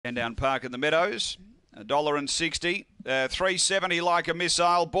Sandown Park in the Meadows. $1.60. 370 Like a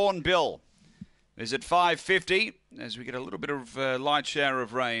Missile. Born Bill is at $5.50 as we get a little bit of light shower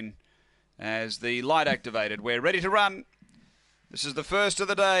of rain as the light activated. We're ready to run. This is the first of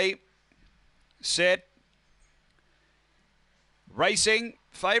the day. Set. Racing.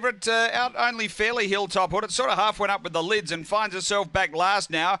 Favourite out only fairly Hilltop Hood. It sort of half went up with the lids and finds itself back last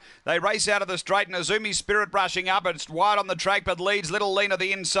now. They race out of the straight and Azumi Spirit brushing up. It's wide on the track but leads Little Lena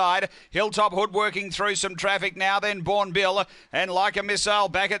the inside. Hilltop Hood working through some traffic now. Then Born Bill and Like a Missile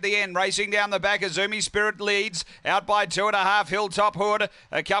back at the end. Racing down the back. Azumi Spirit leads out by 2.5. Hilltop Hood.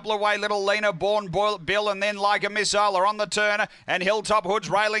 A couple away Little Lena, Born Bill and then Like a Missile are on the turn. And Hilltop Hood's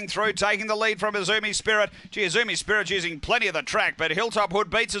railing through taking the lead from Azumi Spirit. Gee, Azumi Spirit's using plenty of the track but Hilltop Hood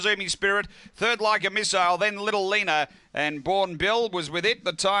beats Azumi Spirit. Third Like a Missile, then Little Lena, and Born Bill was with it.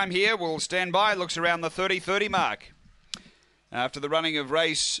 The time here will stand by. Looks around the 30:30 mark. After the running of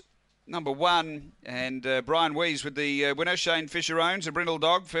race number 1, and Brian Wees with the winner. Shane Fisher owns a Brindle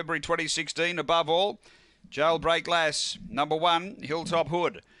Dog, February 2016. Above all, Jailbreak Lass, number 1, Hilltop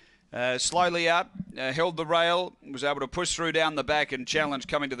Hood. Slowly out, held the rail, was able to push through down the back, and challenge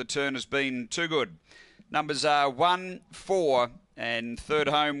coming to the turn has been too good. Numbers are 1, 4, and third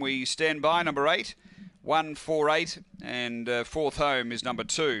home we stand by, number 8. 1, 4, 8, and fourth home is number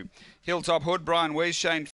 2. Hilltop Hood, Brian Wees, Shane